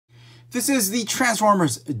This is the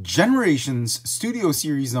Transformers Generations Studio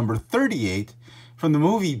Series number 38 from the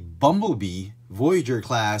movie Bumblebee, Voyager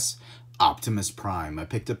class, Optimus Prime. I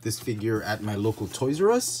picked up this figure at my local Toys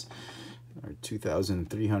R Us,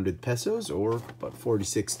 2,300 pesos or about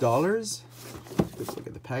 $46. Let's look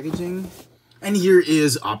at the packaging. And here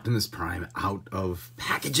is Optimus Prime out of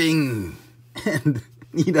packaging. And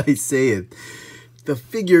need I say it, the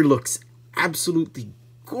figure looks absolutely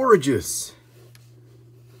gorgeous.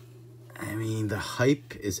 I mean, the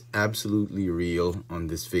hype is absolutely real on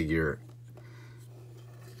this figure.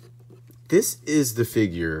 This is the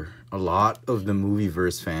figure a lot of the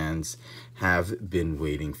Movieverse fans have been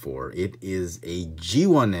waiting for. It is a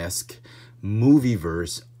G1-esque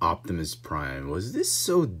Movieverse Optimus Prime. Was this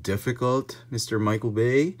so difficult, Mr. Michael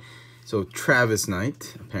Bay? So Travis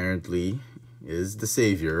Knight apparently is the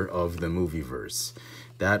savior of the Movieverse.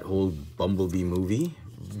 That whole Bumblebee movie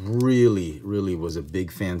really was a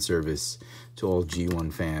big fan service to all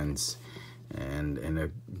G1 fans and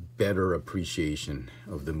a better appreciation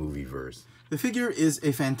of the Movieverse. The figure is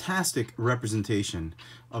a fantastic representation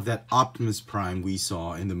of that Optimus Prime we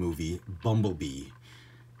saw in the movie Bumblebee.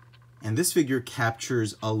 And this figure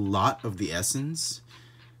captures a lot of the essence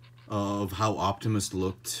of how Optimus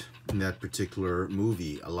looked in that particular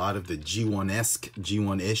movie. A lot of the G1-esque,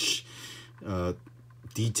 G1-ish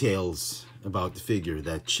details about the figure,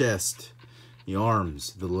 that chest, the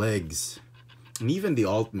arms, the legs, and even the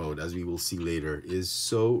alt mode, as we will see later, is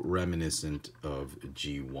so reminiscent of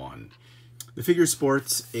G1. The figure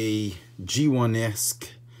sports a G1-esque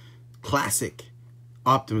classic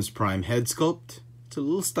Optimus Prime head sculpt. It's a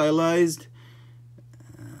little stylized.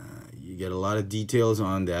 You get a lot of details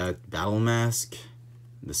on that battle mask,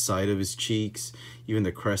 the side of his cheeks, even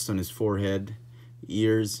the crest on his forehead,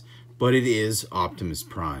 ears. But it is Optimus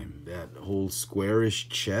Prime. That whole squarish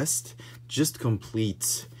chest just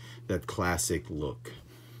completes that classic look.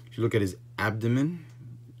 If you look at his abdomen,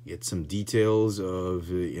 you get some details of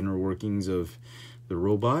the inner workings of the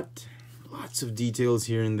robot. Lots of details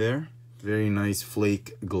here and there. Very nice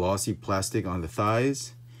flake glossy plastic on the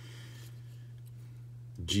thighs.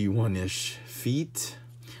 G1-ish feet.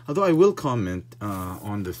 Although I will comment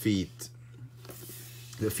on the feet.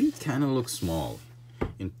 The feet kind of look small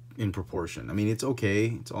in proportion. I mean, it's okay,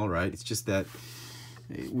 it's all right. It's just that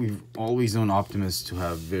we've always known Optimus to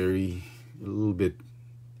have a little bit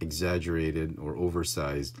exaggerated or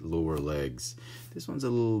oversized lower legs. This one's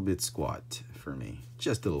a little bit squat for me,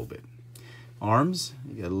 just a little bit. Arms,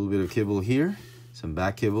 you got a little bit of kibble here, some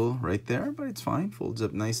back kibble right there, but it's fine, folds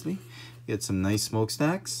up nicely. Get some nice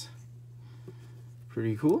smokestacks,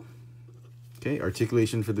 pretty cool. Okay,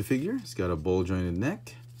 articulation for the figure. It's got a ball jointed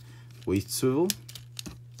neck, waist swivel,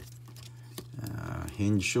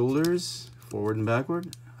 hinge shoulders, forward and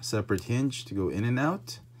backward, a separate hinge to go in and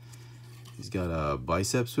out. He's got a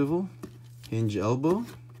bicep swivel, hinge elbow,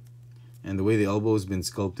 and the way the elbow has been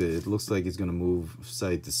sculpted, it looks like it's going to move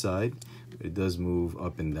side to side, but it does move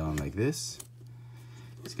up and down like this.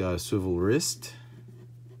 He's got a swivel wrist.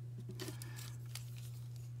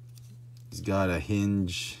 He's got a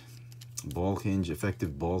hinge, ball hinge,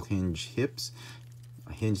 effective ball hinge hips,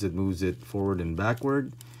 a hinge that moves it forward and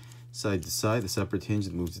backward, side to side, a separate hinge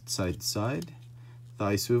that moves it side to side,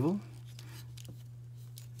 thigh swivel,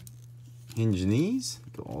 hinge knees,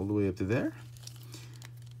 go all the way up to there,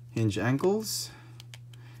 hinge ankles,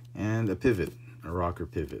 and a pivot, a rocker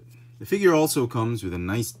pivot. The figure also comes with a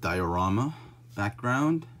nice diorama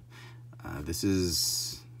background. This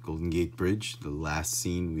is Golden Gate Bridge, the last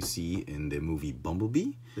scene we see in the movie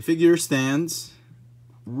Bumblebee. The figure stands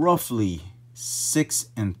roughly 6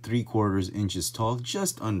 3/4 inches tall,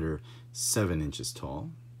 just under 7 inches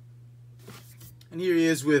tall. And here he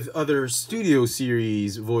is with other Studio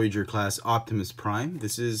Series Voyager class Optimus Prime.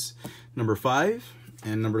 This is number 5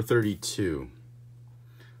 and number 32.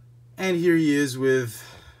 And here he is with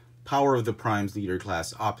Power of the Primes Leader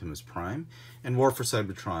class Optimus Prime and War for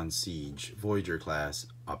Cybertron Siege Voyager class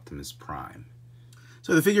Optimus Prime.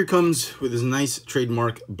 So the figure comes with his nice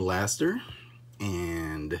trademark blaster,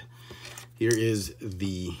 and here is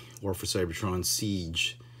the War for Cybertron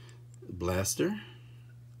Siege blaster.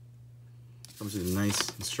 Comes with a nice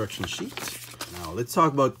instruction sheet. Now let's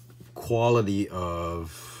talk about quality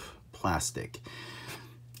of plastic.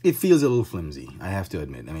 It feels a little flimsy, I have to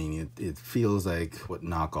admit. I mean, it feels like what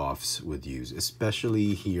knockoffs would use,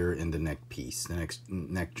 especially here in the neck piece, the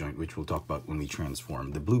neck joint, which we'll talk about when we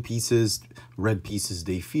transform. The blue pieces, red pieces,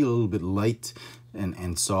 they feel a little bit light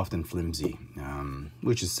and soft and flimsy,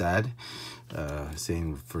 which is sad.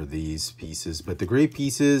 Same for these pieces, but the gray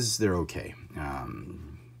pieces, they're okay.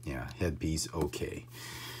 Yeah, headpiece, okay.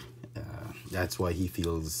 That's why he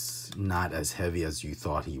feels not as heavy as you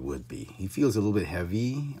thought he would be. He feels a little bit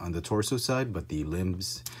heavy on the torso side, but the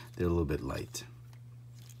limbs, they're a little bit light.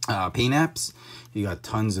 Paint apps, you got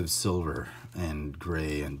tons of silver and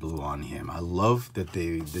gray and blue on him. I love that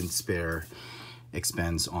they didn't spare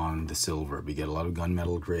expense on the silver. We get a lot of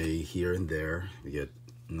gunmetal gray here and there. We get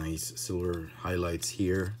nice silver highlights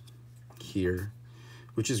here,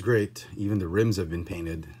 which is great. Even the rims have been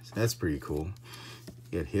painted, so that's pretty cool.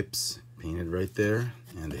 You get hips painted right there,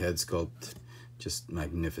 and the head sculpt just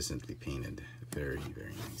magnificently painted. Very,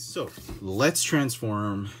 very nice. So let's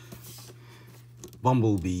transform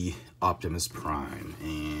Bumblebee Optimus Prime,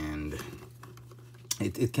 and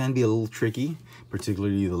it can be a little tricky,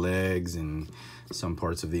 particularly the legs and some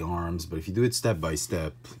parts of the arms, but if you do it step by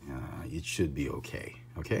step, it should be okay.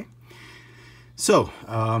 Okay, so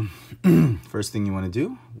first thing you want to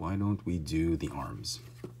do, why don't we do the arms?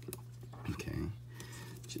 Okay,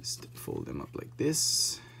 just fold them up like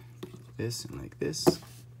this, and like this.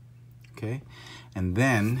 Okay, and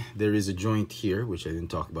then there is a joint here, which I didn't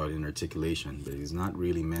talk about in articulation, but it is not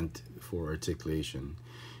really meant for articulation.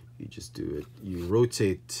 You just do it, you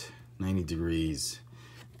rotate 90 degrees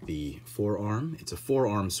the forearm. It's a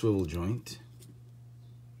forearm swivel joint.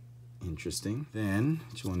 Interesting. Then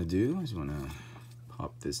what you want to do is you want to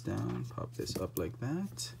pop this down, pop this up like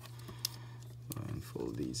that, and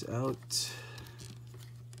fold these out,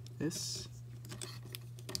 this,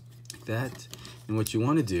 like that. And what you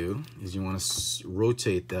want to do is you want to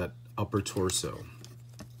rotate that upper torso,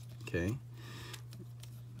 okay?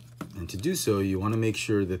 And to do so, you want to make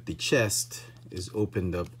sure that the chest is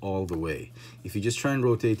opened up all the way. If you just try and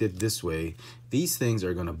rotate it this way, these things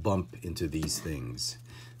are going to bump into these things.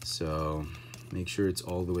 So make sure it's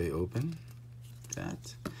all the way open, like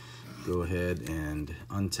that. Go ahead and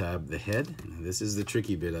untab the head. This is the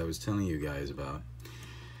tricky bit I was telling you guys about.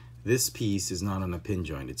 This piece is not on a pin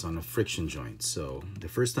joint, it's on a friction joint. So the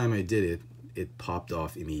first time I did it, it popped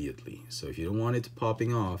off immediately. So if you don't want it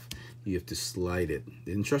popping off, you have to slide it.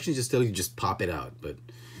 The instructions just tell you just pop it out, but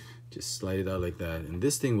just slide it out like that. And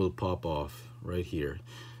this thing will pop off right here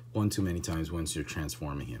one too many times once you're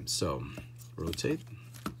transforming him. So rotate.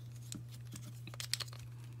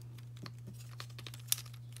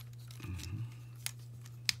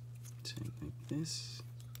 Take like this.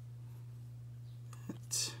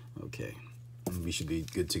 That. Okay, and we should be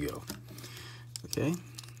good to go. Okay,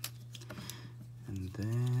 and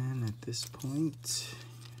then at this point,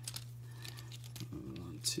 we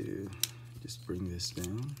want to just bring this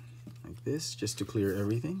down like this, just to clear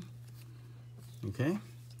everything. Okay,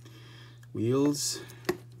 wheels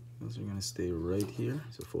are gonna stay right here.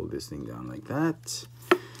 So fold this thing down like that.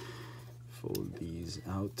 Fold these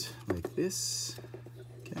out like this.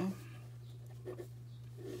 Okay.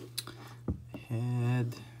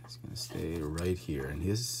 Head is gonna stay right here, and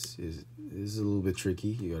his is a little bit tricky.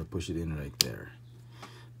 You gotta push it in right there.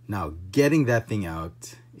 Now, getting that thing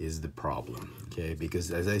out is the problem, okay? Because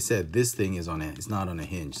as I said, this thing is it's not on a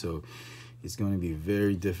hinge, so it's going to be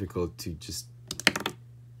very difficult to just,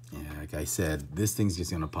 yeah, like I said, this thing's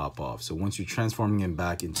just gonna pop off. So once you're transforming him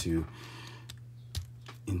back into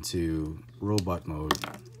robot mode,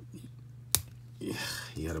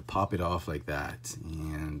 you gotta pop it off like that,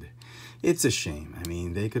 and it's a shame. I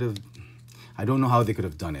mean, they could have, I don't know how they could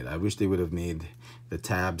have done it. I wish they would have made the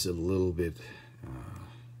tabs a little bit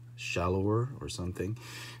shallower or something,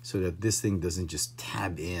 so that this thing doesn't just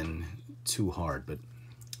tab in too hard, but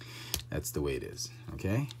that's the way it is.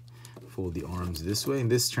 Okay, fold the arms this way,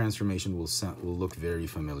 and this transformation will look very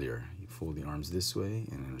familiar. You fold the arms this way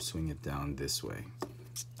and then swing it down this way.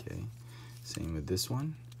 Okay, same with this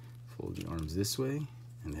one. Fold the arms this way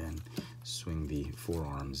and then swing the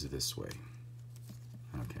forearms this way.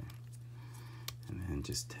 Okay, and then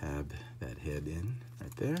just tab that head in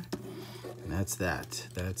right there, and that's that.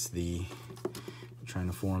 That's the, we're trying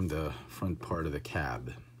to form the front part of the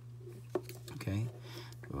cab. Okay,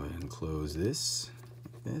 go ahead and close this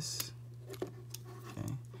like this.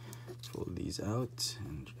 Okay, fold these out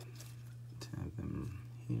and tab them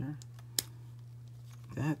here.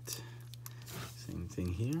 That same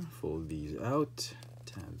thing here. Fold these out,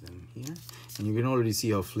 tab them here, and you can already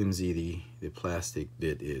see how flimsy the plastic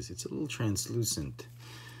bit is. It's a little translucent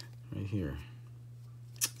right here.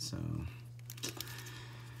 So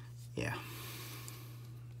yeah.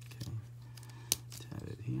 Okay, tab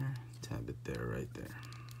it here, tab it there, right there.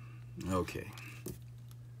 Okay.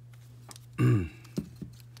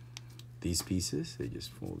 These pieces, they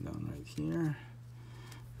just fold down right here,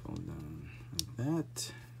 fold down like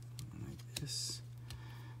that, like this,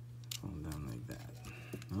 fold down like that.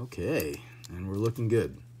 Okay, and we're looking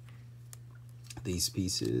good. these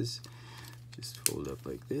pieces just fold up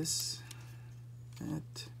like this.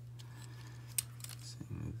 That.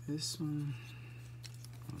 Same with this one.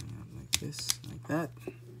 Folding up like this, like that.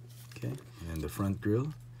 Okay, and the front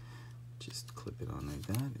grill, just clip it on like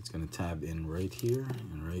that. It's going to tab in right here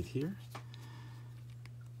and right here.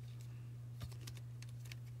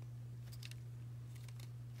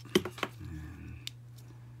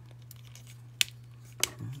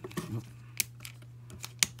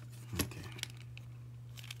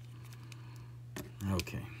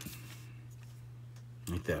 Okay,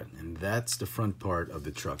 like that, and that's the front part of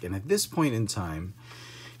the truck. And at this point in time,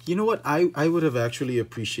 you know what, I would have actually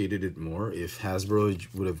appreciated it more if Hasbro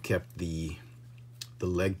would have kept the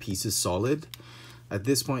leg pieces solid. At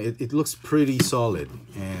this point, it looks pretty solid,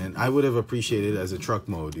 and I would have appreciated as a truck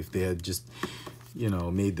mode if they had just, you know,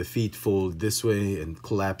 made the feet fold this way and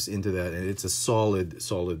collapse into that, and it's a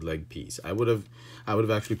solid leg piece. I would have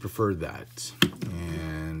actually preferred that.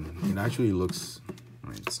 And it actually looks,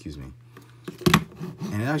 excuse me,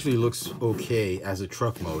 and it actually looks okay as a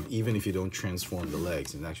truck mode, even if you don't transform the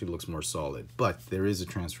legs. It actually looks more solid, but there is a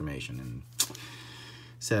transformation, and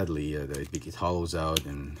sadly it hollows out,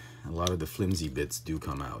 and a lot of the flimsy bits do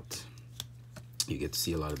come out. You get to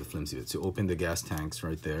see a lot of the flimsy bits. So open the gas tanks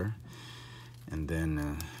right there, and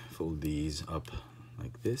then fold these up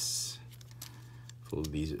like this.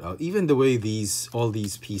 Fold these out. Even the way all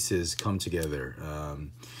these pieces come together,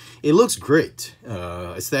 it looks great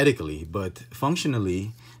aesthetically, but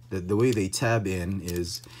functionally, the way they tab in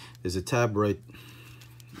is there's a tab right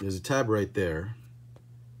there,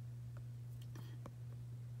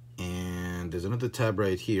 and there's another tab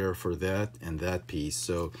right here for that and that piece.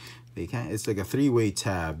 So it's like a three-way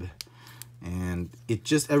tab, and it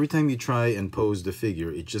just, every time you try and pose the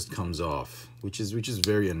figure, it just comes off, which is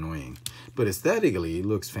very annoying. But aesthetically, it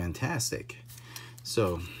looks fantastic.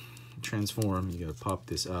 So transform, you gotta pop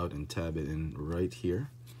this out and tab it in right here.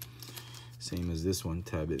 Same as this one,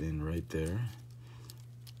 tab it in right there.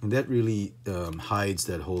 And that really hides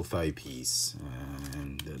that whole thigh piece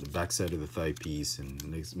and the back side of the thigh piece, and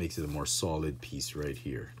makes it a more solid piece right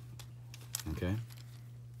here. Okay.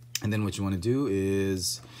 And then what you want to do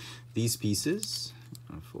is these pieces,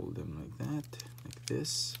 fold them like that, like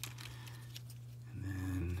this, and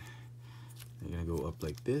then they're gonna go up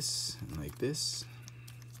like this and like this.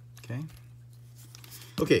 Okay.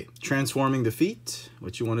 Okay, transforming the feet.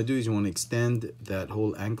 What you want to do is you want to extend that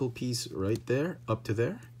whole ankle piece right there up to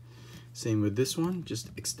there. Same with this one,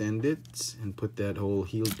 just extend it and put that whole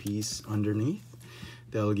heel piece underneath.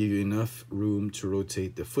 That'll give you enough room to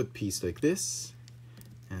rotate the foot piece like this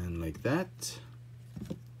and like that.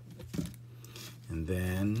 And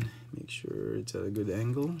then make sure it's at a good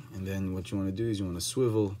angle. And then what you want to do is you want to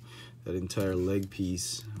swivel that entire leg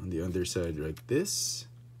piece on the underside like this.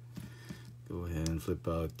 Go ahead and flip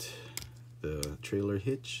out the trailer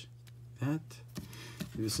hitch, that.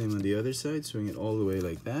 Do the same on the other side, swing it all the way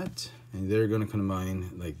like that. And they're gonna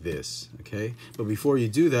combine like this, okay? But before you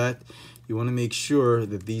do that, you wanna make sure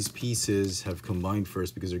that these pieces have combined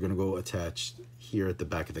first, because they're gonna go attached here at the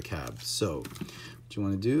back of the cab. So what you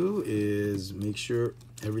wanna do is make sure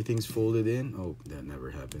everything's folded in. Oh, that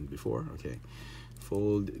never happened before, okay.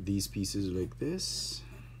 Fold these pieces like this.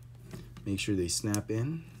 Make sure they snap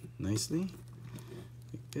in nicely,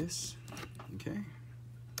 like this, okay?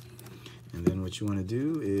 And then what you want to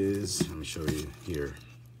do is, let me show you here,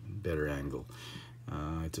 better angle.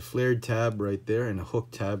 It's a flared tab right there and a hook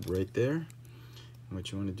tab right there. And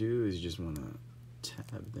what you want to do is you just want to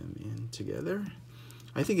tab them in together.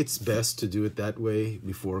 I think it's best to do it that way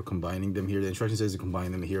before combining them here. The instruction says to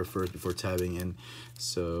combine them here first before tabbing in.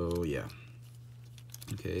 So yeah.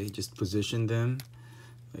 Okay, just position them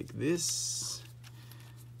like this.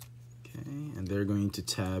 Okay, and they're going to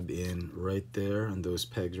tab in right there on those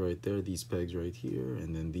pegs right there, these pegs right here,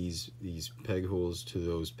 and then these peg holes to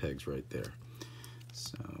those pegs right there.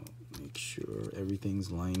 So make sure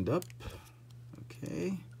everything's lined up.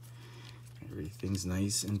 Okay, everything's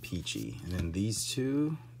nice and peachy. And then these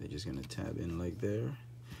two, they're just gonna tab in like there.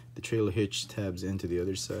 The trailer hitch tabs into the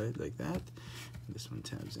other side like that. This one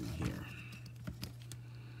tabs in here.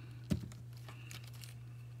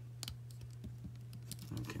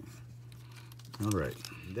 All right,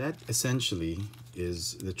 that essentially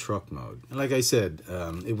is the truck mode. And like I said,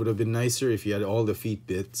 it would have been nicer if you had all the feet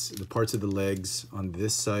bits, the parts of the legs on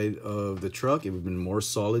this side of the truck. It would have been more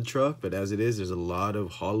solid truck, but as it is, there's a lot of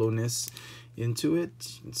hollowness into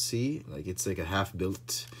it. You can see, like it's like a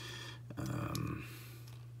half-built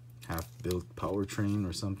powertrain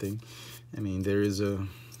or something. I mean, there's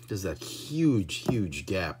that huge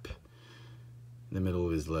gap in the middle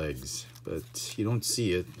of his legs, but you don't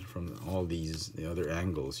see it from all the other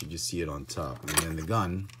angles. You just see it on top, and then the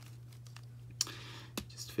gun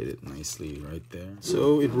just fit it nicely right there.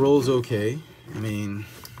 So it rolls okay. I mean,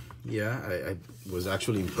 yeah, I was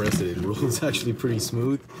actually impressed that it rolls actually pretty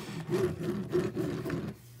smooth.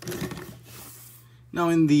 Now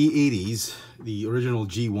in the 80s, the original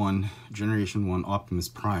G1 Generation 1 Optimus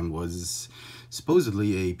Prime was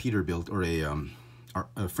supposedly a Peterbilt, or a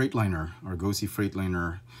Freightliner, Argosy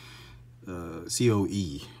Freightliner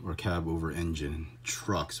COE, or cab over engine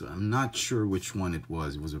truck. So I'm not sure which one it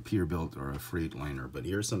was. It was a Peterbilt or a Freightliner, but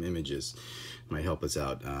here are some images that might help us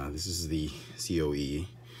out. This is the COE,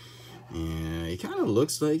 and it kind of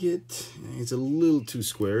looks like it. It's a little too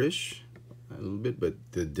squarish, a little bit, but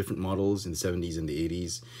the different models in the 70s and the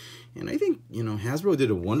 80s. And I think, you know, Hasbro did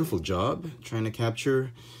a wonderful job trying to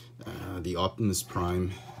capture the Optimus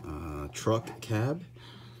Prime truck cab.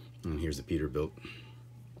 And here's the Peterbilt.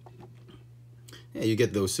 Yeah, you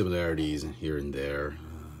get those similarities here and there.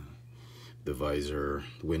 The visor,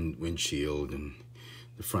 the windshield, and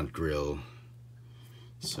the front grille.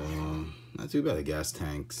 So, not too bad. The gas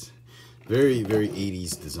tanks. Very, very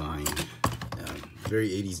 80s design. Very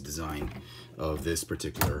 80s design of this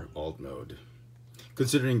particular alt mode.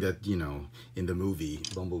 Considering that, you know, in the movie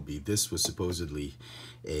Bumblebee, this was supposedly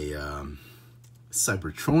a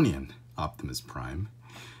Cybertronian Optimus Prime,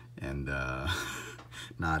 and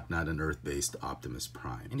not an Earth-based Optimus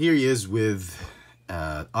Prime. And here he is with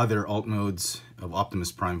other alt modes of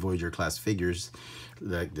Optimus Prime Voyager class figures,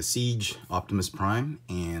 like the Siege Optimus Prime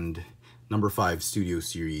and number 5 Studio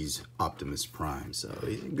Series Optimus Prime. So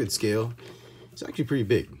good scale. It's actually pretty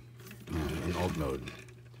big in alt mode,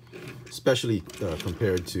 especially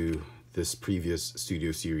compared to this previous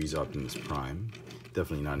Studio Series Optimus Prime.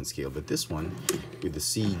 Definitely not in scale, but this one with the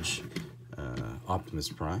Siege Optimus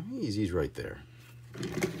Prime, he's right there.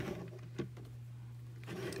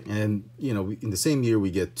 And you know, in the same year we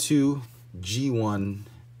get two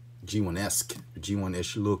G1-esque,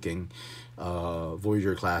 G1-ish looking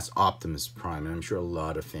Voyager class Optimus Prime, and I'm sure a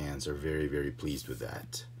lot of fans are very, very pleased with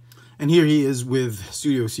that. And here he is with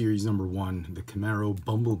Studio Series number 1, the Camaro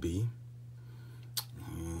Bumblebee.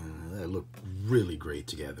 And they look really great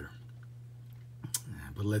together.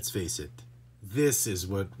 But let's face it, this is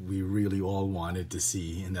what we really all wanted to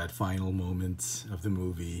see in that final moment of the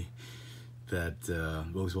movie. That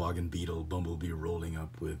Volkswagen Beetle Bumblebee rolling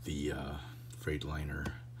up with the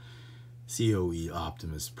Freightliner COE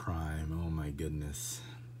Optimus Prime. Oh my goodness.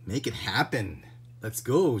 Make it happen. Let's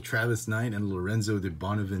go, Travis Knight and Lorenzo de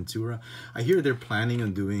Bonaventura. I hear they're planning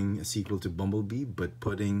on doing a sequel to Bumblebee, but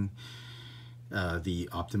putting the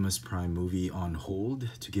Optimus Prime movie on hold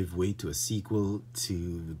to give way to a sequel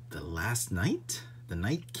to The Last Knight? The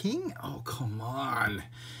Night King? Oh, come on.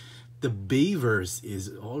 The Bayverse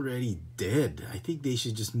is already dead. I think they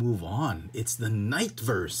should just move on. It's the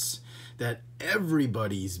Nightverse that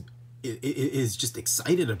everybody's is just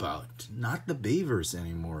excited about, not the Bayverse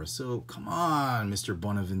anymore. So come on, Mr.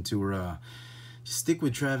 Bonaventura, just stick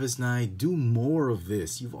with Travis Knight. Do more of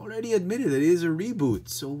this. You've already admitted that it is a reboot,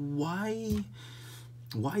 so why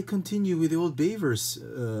continue with the old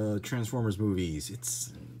Bayverse Transformers movies?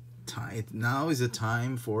 It's time. Now is the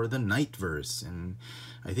time for the Nightverse, and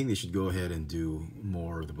I think they should go ahead and do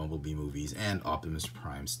more of the Bumblebee movies and Optimus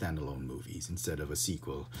Prime standalone movies instead of a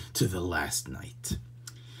sequel to The Last Knight.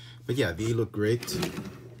 But yeah, they look great.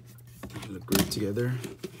 They look great together.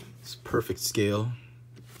 It's perfect scale.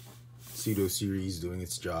 Pseudo Series doing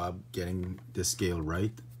its job, getting the scale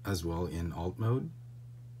right as well in alt mode.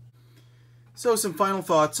 So some final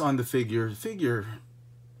thoughts on the figure.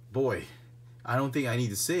 Boy, I don't think I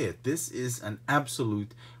need to say it. This is an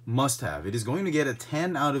absolute must-have. It is going to get a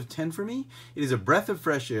 10 out of 10 for me. It is a breath of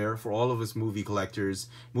fresh air for all of us movie collectors,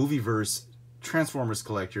 Movieverse, Transformers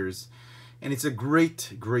collectors. And it's a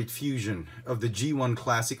great, great fusion of the G1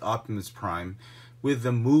 classic Optimus Prime with the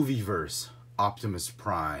Movieverse Optimus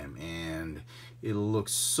Prime. And it'll look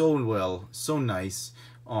so well, so nice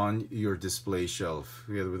on your display shelf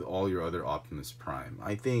together with all your other Optimus Prime.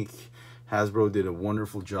 I think Hasbro did a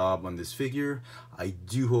wonderful job on this figure. I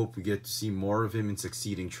do hope we get to see more of him in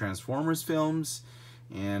succeeding Transformers films.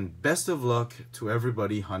 And best of luck to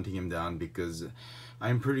everybody hunting him down, because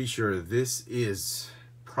I'm pretty sure this is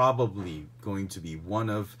probably going to be one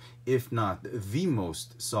of, if not the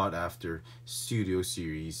most sought after Studio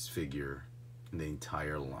Series figure in the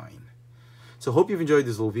entire line. So hope you've enjoyed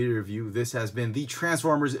this little video review. This has been the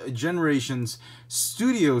Transformers Generations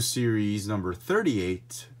Studio Series number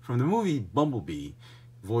 38 from the movie Bumblebee,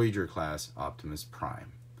 Voyager class Optimus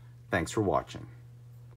Prime. Thanks for watching.